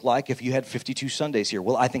life look like if you had 52 Sundays here?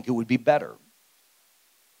 Well, I think it would be better.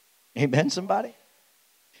 Amen, somebody?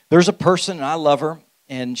 There's a person, and I love her,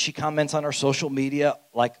 and she comments on our social media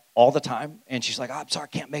like all the time. And she's like, I'm sorry,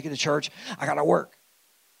 I can't make it to church. I got to work.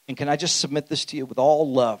 And can I just submit this to you with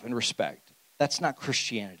all love and respect? That's not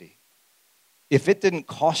Christianity. If it didn't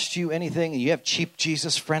cost you anything and you have cheap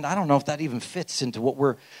Jesus, friend, I don't know if that even fits into what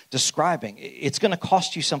we're describing. It's going to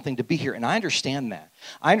cost you something to be here, and I understand that.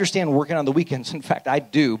 I understand working on the weekends. In fact, I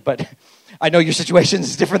do, but I know your situation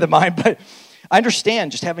is different than mine, but I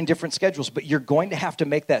understand just having different schedules, but you're going to have to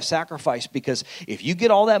make that sacrifice, because if you get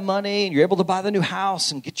all that money and you're able to buy the new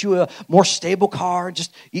house and get you a more stable car,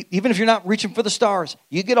 just even if you're not reaching for the stars,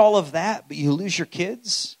 you get all of that, but you lose your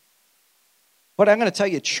kids. But I'm going to tell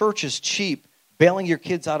you, church is cheap. Bailing your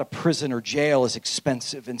kids out of prison or jail is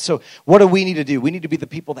expensive. And so what do we need to do? We need to be the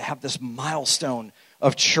people that have this milestone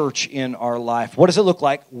of church in our life. What does it look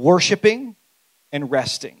like? Worshiping and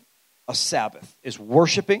resting. A Sabbath is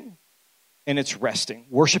worshiping and it's resting.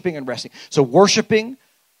 Worshiping and resting. So worshiping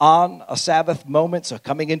on a Sabbath moment, so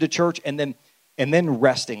coming into church, and then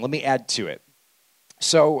resting. Let me add to it.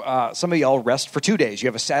 So some of y'all rest for 2 days. You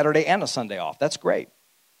have a Saturday and a Sunday off. That's great.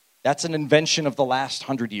 That's an invention of the last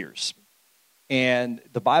 100 years. And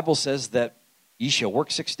the Bible says that ye shall work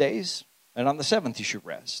 6 days, and on the seventh you should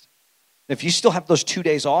rest. If you still have those 2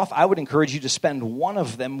 days off, I would encourage you to spend one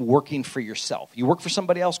of them working for yourself. You work for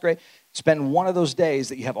somebody else, great. Spend one of those days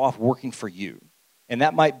that you have off working for you. And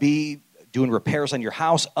that might be doing repairs on your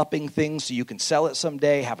house, upping things so you can sell it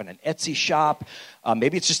someday, having an Etsy shop.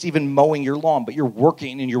 Maybe it's just even mowing your lawn, but you're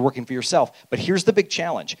working and you're working for yourself. But here's the big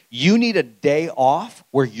challenge. You need a day off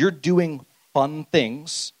where you're doing fun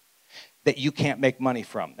things that you can't make money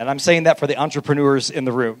from. And I'm saying that for the entrepreneurs in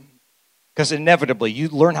the room. Because inevitably, you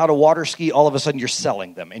learn how to water ski, all of a sudden you're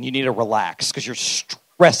selling them. And you need to relax because you're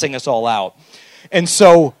stressing us all out. And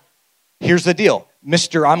so, here's the deal.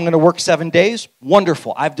 Mr. I'm going to work 7 days.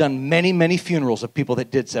 Wonderful. I've done many, many funerals of people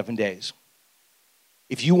that did 7 days.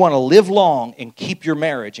 If you want to live long and keep your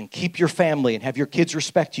marriage and keep your family and have your kids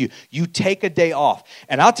respect you, you take a day off.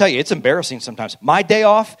 And I'll tell you, it's embarrassing sometimes. My day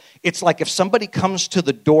off, it's like if somebody comes to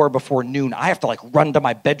the door before noon, I have to run to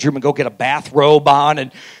my bedroom and go get a bathrobe on.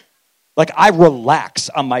 And I relax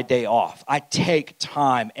on my day off. I take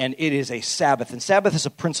time, and it is a Sabbath. And Sabbath is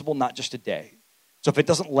a principle, not just a day. So if it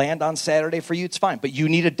doesn't land on Saturday for you, it's fine. But you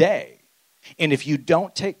need a day. And if you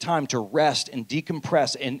don't take time to rest and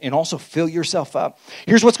decompress and also fill yourself up,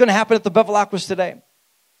 here's what's going to happen at the Bevilacquas today.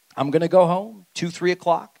 I'm going to go home 2, 3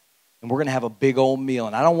 o'clock, and we're going to have a big old meal.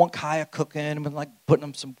 And I don't want Kaya cooking and putting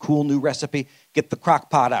them some cool new recipe. Get the crock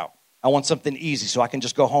pot out. I want something easy so I can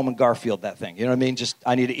just go home and Garfield that thing. You know what I mean?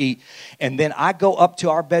 I need to eat. And then I go up to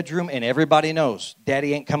our bedroom, and everybody knows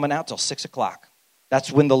Daddy ain't coming out till 6 o'clock.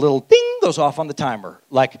 That's when the little ding goes off on the timer.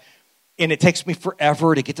 And it takes me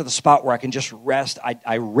forever to get to the spot where I can just rest.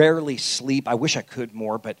 I rarely sleep. I wish I could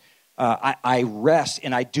more, but I rest,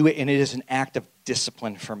 and I do it, and it is an act of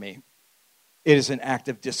discipline for me. It is an act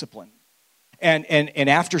of discipline. And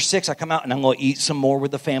after 6, I come out, and I'm going to eat some more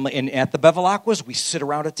with the family. And at the Bevilacquas, we sit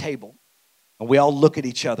around a table, and we all look at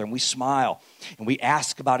each other, and we smile, and we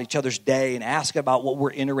ask about each other's day and ask about what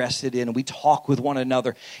we're interested in, and we talk with one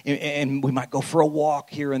another, and we might go for a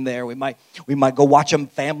walk here and there. We might go watch a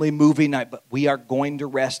family movie night, but we are going to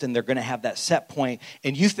rest, and they're going to have that set point.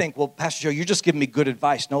 And you think, well, Pastor Joe, you're just giving me good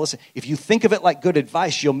advice. No, listen, if you think of it like good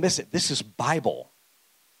advice, you'll miss it. This is Bible.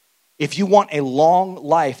 If you want a long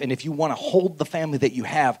life and if you want to hold the family that you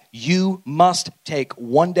have, you must take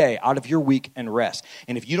 1 day out of your week and rest.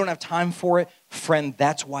 And if you don't have time for it, friend,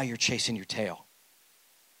 that's why you're chasing your tail.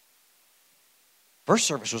 First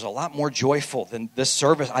service was a lot more joyful than this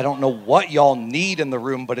service. I don't know what y'all need in the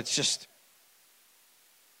room, but it's just,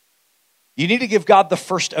 you need to give God the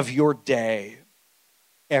first of your day,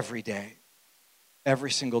 every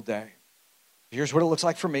single day. Here's what it looks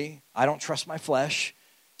like for me. I don't trust my flesh.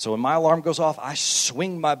 So when my alarm goes off, I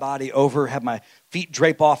swing my body over, have my feet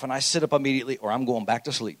drape off, and I sit up immediately, or I'm going back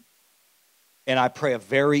to sleep. And I pray a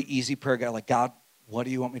very easy prayer, God, what do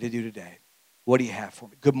you want me to do today? What do you have for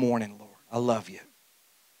me? Good morning, Lord. I love you.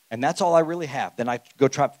 And that's all I really have. Then I go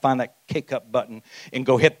try to find that K-Cup button and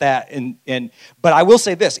go hit that. But I will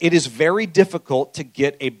say this, it is very difficult to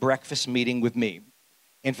get a breakfast meeting with me.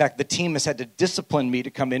 In fact, the team has had to discipline me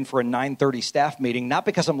to come in for a 9:30 staff meeting, not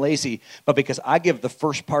because I'm lazy, but because I give the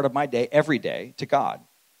first part of my day every day to God.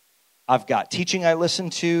 I've got teaching I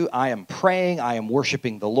listen to. I am praying. I am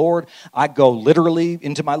worshiping the Lord. I go literally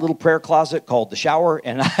into my little prayer closet called the shower,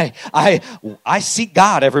 and I seek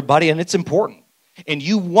God, everybody, and it's important. And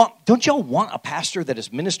don't y'all want a pastor that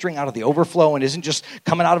is ministering out of the overflow and isn't just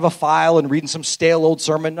coming out of a file and reading some stale old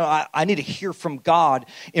sermon? No, I need to hear from God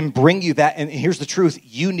and bring you that. And here's the truth.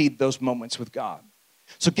 You need those moments with God.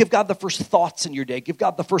 So give God the first thoughts in your day. Give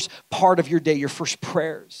God the first part of your day, your first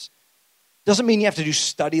prayers. Doesn't mean you have to do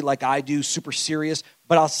study like I do, super serious.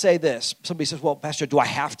 But I'll say this. Somebody says, well, Pastor, do I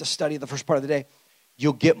have to study the first part of the day?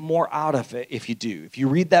 You'll get more out of it if you do. If you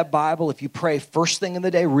read that Bible, if you pray first thing in the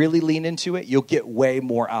day, really lean into it, you'll get way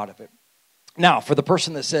more out of it. Now, for the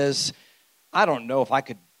person that says, I don't know if I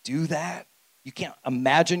could do that. You can't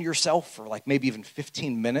imagine yourself for like maybe even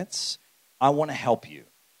 15 minutes. I want to help you.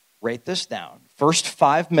 Write this down. First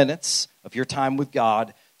 5 minutes of your time with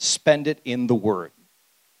God, spend it in the Word.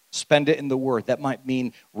 Spend it in the Word. That might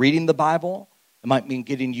mean reading the Bible. It might mean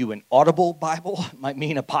getting you an Audible Bible. It might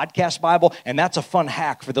mean a podcast Bible. And that's a fun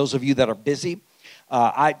hack for those of you that are busy.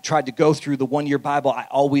 I tried to go through the one-year Bible. I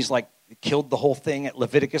always killed the whole thing at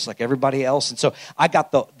Leviticus like everybody else. And so I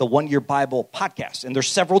got the one-year Bible podcast. And there's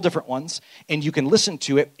several different ones. And you can listen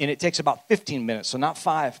to it. And it takes about 15 minutes, so not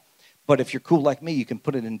 5. But if you're cool like me, you can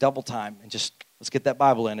put it in double time and just, let's get that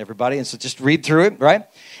Bible in, everybody. And so just read through it, right?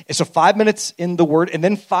 And so 5 minutes in the Word and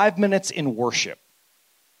then 5 minutes in worship.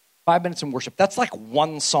 5 minutes in worship. That's like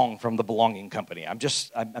one song from the Belonging Company. I'm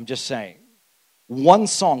just saying. One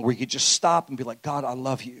song where you could just stop and be like, God, I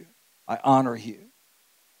love you. I honor you.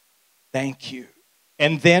 Thank you.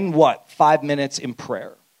 And then what? 5 minutes in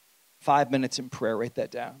prayer. 5 minutes in prayer. Write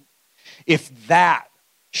that down. If that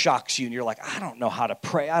shocks you and you're like, I don't know how to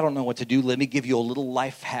pray. I don't know what to do. Let me give you a little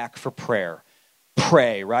life hack for prayer.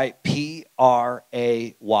 Pray, right?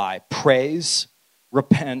 P-R-A-Y. Praise,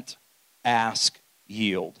 repent, ask,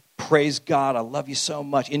 yield. Praise God. I love you so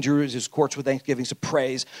much. Enter his courts with thanksgiving. So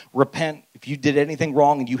praise, repent. If you did anything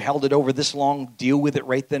wrong and you held it over this long, deal with it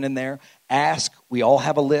right then and there. Ask. We all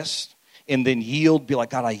have a list. And then yield. Be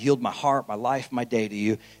like, God, I yield my heart, my life, my day to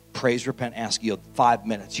you. Praise, repent, ask, yield. 5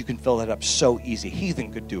 minutes. You can fill that up so easy.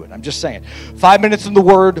 Heathen could do it. I'm just saying. 5 minutes in the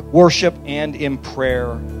Word, worship, and in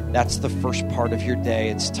prayer. That's the first part of your day.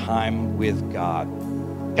 It's time with God.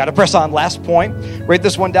 Got to press on. Last point. Write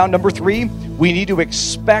this one down. Number 3, we need to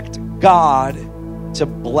expect God to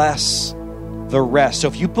bless the rest. So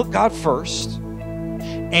if you put God first,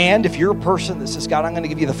 and if you're a person that says, God, I'm going to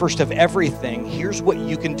give you the first of everything, here's what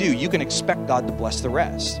you can do. You can expect God to bless the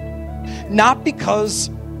rest. Not because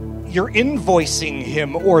you're invoicing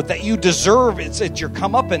him or that you deserve it. It's your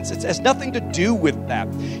comeuppance. It has nothing to do with that.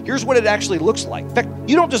 Here's what it actually looks like. In fact,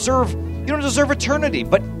 you don't deserve eternity,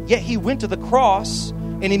 but yet he went to the cross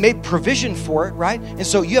and he made provision for it, right? And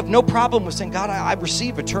so you have no problem with saying, God, I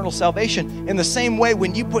receive eternal salvation. In the same way,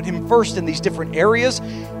 when you put him first in these different areas,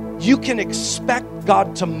 you can expect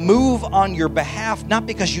God to move on your behalf, not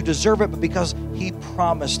because you deserve it, but because he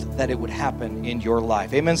promised that it would happen in your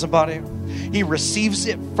life. Amen, somebody? He receives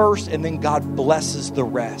it first, and then God blesses the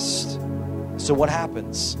rest. So what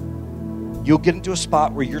happens? You'll get into a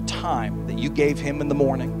spot where your time that you gave him in the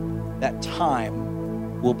morning, that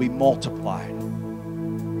time will be multiplied,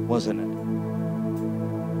 wasn't it?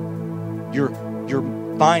 Your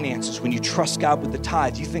finances, when you trust God with the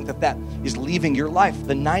tithes, you think that is leaving your life.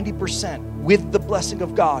 The 90% with the blessing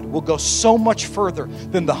of God will go so much further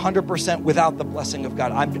than the 100% without the blessing of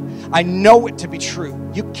God. I know it to be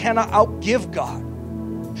true. You cannot outgive God.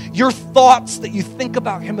 Your thoughts that you think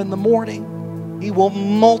about him in the morning, he will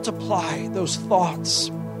multiply those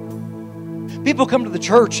thoughts. People come to the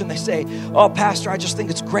church and they say, oh, Pastor, I just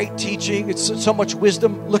think it's great teaching. It's so much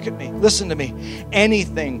wisdom. Look at me. Listen to me.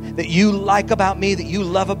 Anything that you like about me, that you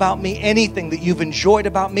love about me, anything that you've enjoyed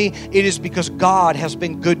about me, it is because God has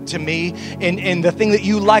been good to me. And the thing that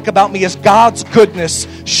you like about me is God's goodness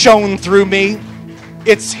shown through me.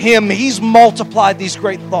 It's him. He's multiplied these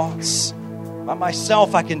great thoughts. By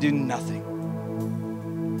myself, I can do nothing.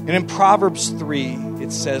 And in Proverbs 3,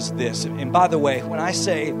 it says this. And by the way, when I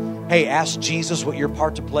say, hey, ask Jesus what your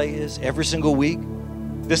part to play is every single week,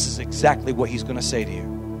 this is exactly what he's going to say to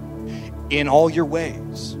you. In all your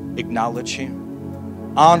ways, acknowledge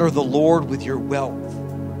him. Honor the Lord with your wealth,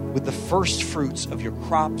 with the first fruits of your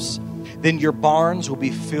crops. Then your barns will be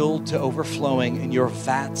filled to overflowing, and your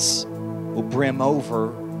vats will brim over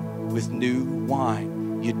with new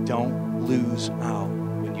wine. You don't lose out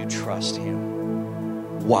when you trust him.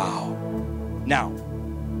 Wow. Now,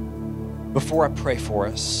 before I pray for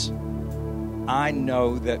us, I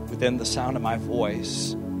know that within the sound of my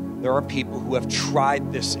voice, there are people who have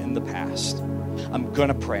tried this in the past. I'm going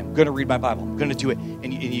to pray. I'm going to read my Bible. I'm going to do it.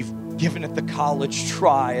 And you've given it the college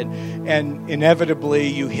try, and inevitably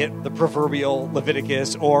you hit the proverbial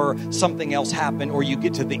Leviticus, or something else happened, or you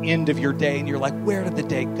get to the end of your day and you're like, where did the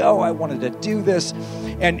day go? I wanted to do this.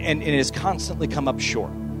 And it has constantly come up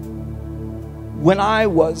short. When I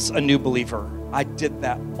was a new believer, I did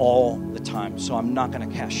that all the time. So I'm not going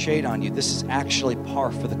to cast shade on you. This is actually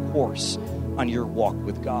par for the course on your walk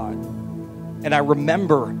with God. And I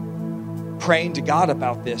remember praying to God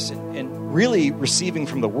about this and really receiving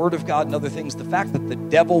from the Word of God and other things, the fact that the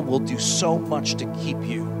devil will do so much to keep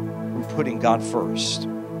you from putting God first.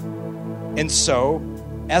 And so,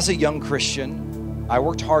 as a young Christian, I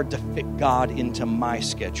worked hard to fit God into my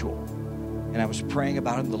schedule. And I was praying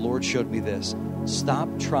about it, and the Lord showed me this. Stop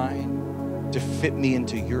trying to fit me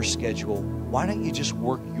into your schedule. Why don't you just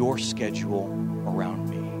work your schedule around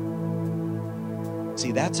me?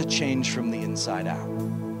 See, that's a change from the inside out.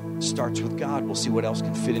 It starts with God. We'll see what else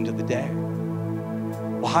can fit into the day.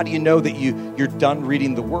 Well, how do you know that you're done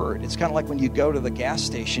reading the Word? It's kind of like when you go to the gas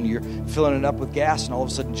station, you're filling it up with gas, and all of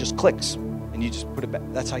a sudden it just clicks, and you just put it back.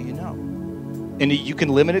 That's how you know. And you can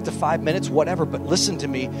limit it to 5 minutes, whatever, but listen to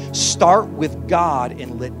me. Start with God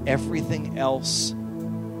and let everything else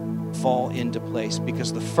fall into place,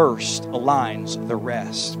 because the first aligns the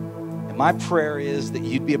rest. And my prayer is that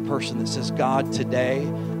you'd be a person that says, God, today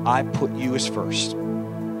I put you as first.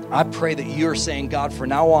 I pray that you're saying, God, from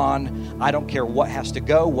now on, I don't care what has to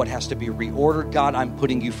go, what has to be reordered. God, I'm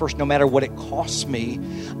putting you first. No matter what it costs me,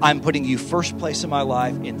 I'm putting you first place in my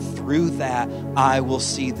life. And through that, I will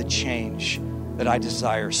see the change that I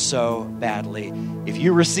desire so badly. If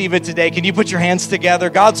you receive it today, can you put your hands together?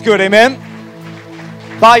 God's good, amen?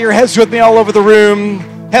 Bow your heads with me all over the room.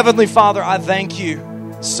 Heavenly Father, I thank you.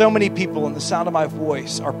 So many people in the sound of my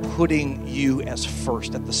voice are putting you as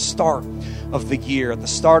first at the start of the year, at the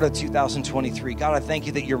start of 2023. God, I thank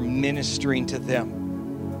you that you're ministering to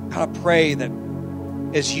them. God, I pray that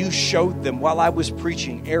as you showed them while I was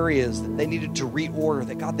preaching areas that they needed to reorder,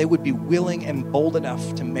 that God, they would be willing and bold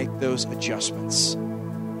enough to make those adjustments.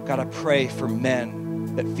 God, I pray for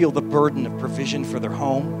men that feel the burden of provision for their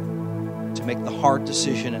home to make the hard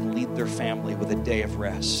decision and lead their family with a day of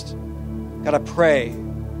rest. God, I pray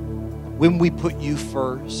when we put you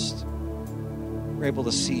first, we're able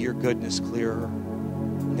to see your goodness clearer,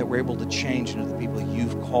 and that we're able to change into the people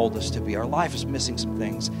you've called us to be. Our life is missing some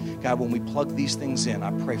things. God, when we plug these things in,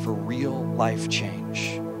 I pray for real life change.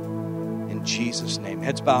 In Jesus' name.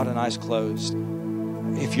 Heads bowed and eyes closed.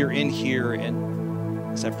 If you're in here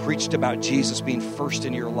and as I preached about Jesus being first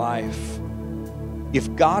in your life,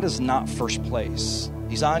 if God is not first place,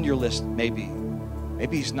 he's on your list, maybe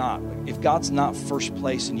he's not. But if God's not first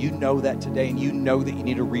place and you know that today and you know that you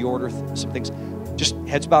need to reorder some things, just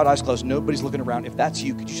heads bowed, eyes closed. Nobody's looking around. If that's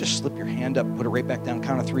you, could you just slip your hand up, put it right back down,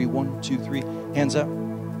 count of 3, 1, 2, 3, hands up,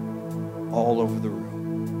 all over the room.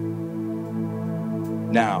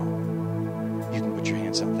 Now, you can put your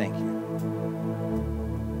hands up. Thank you.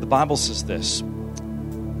 The Bible says this: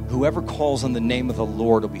 whoever calls on the name of the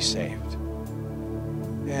Lord will be saved.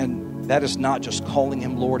 And that is not just calling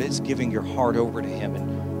him Lord, it's giving your heart over to him.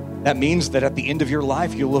 And that means that at the end of your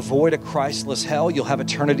life, you'll avoid a Christless hell. You'll have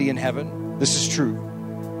eternity in heaven. This is true.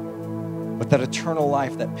 But that eternal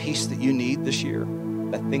life, that peace that you need this year,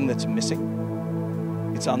 that thing that's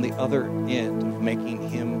missing, it's on the other end of making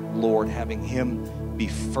him Lord, having him be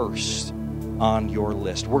first on your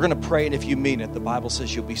list. We're going to pray, and if you mean it, the Bible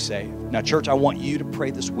says you'll be saved. Now, church, I want you to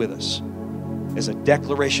pray this with us as a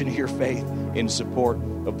declaration of your faith in support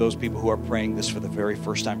of those people who are praying this for the very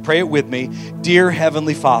first time. Pray it with me. Dear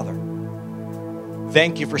Heavenly Father,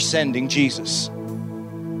 thank you for sending Jesus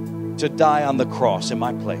to die on the cross in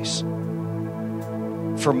my place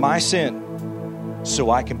for my sin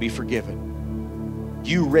so I can be forgiven.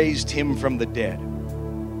 You raised him from the dead.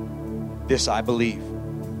 This I believe.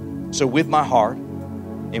 So with my heart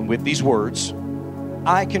and with these words,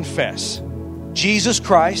 I confess Jesus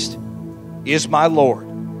Christ is my Lord.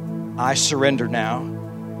 I surrender now.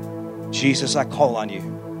 Jesus, I call on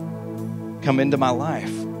you. Come into my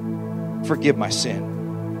life. Forgive my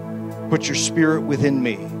sin. Put your spirit within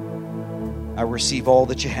me. I receive all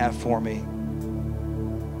that you have for me.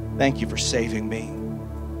 Thank you for saving me.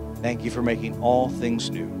 Thank you for making all things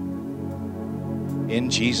new. In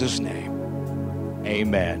Jesus' name,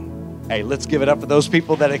 amen. Hey, let's give it up for those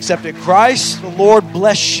people that accepted Christ. The Lord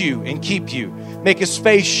bless you and keep you. Make his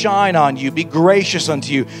face shine on you. Be gracious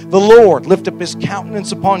unto you. The Lord lift up his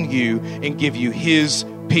countenance upon you and give you his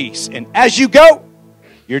peace. And as you go,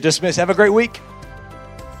 you're dismissed. Have a great week.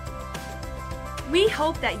 We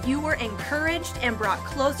hope that you were encouraged and brought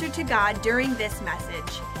closer to God during this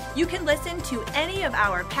message. You can listen to any of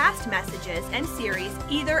our past messages and series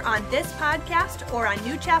either on this podcast or on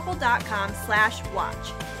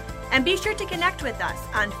newchapel.com/watch. And be sure to connect with us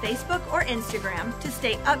on Facebook or Instagram to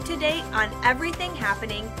stay up to date on everything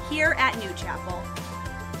happening here at New Chapel.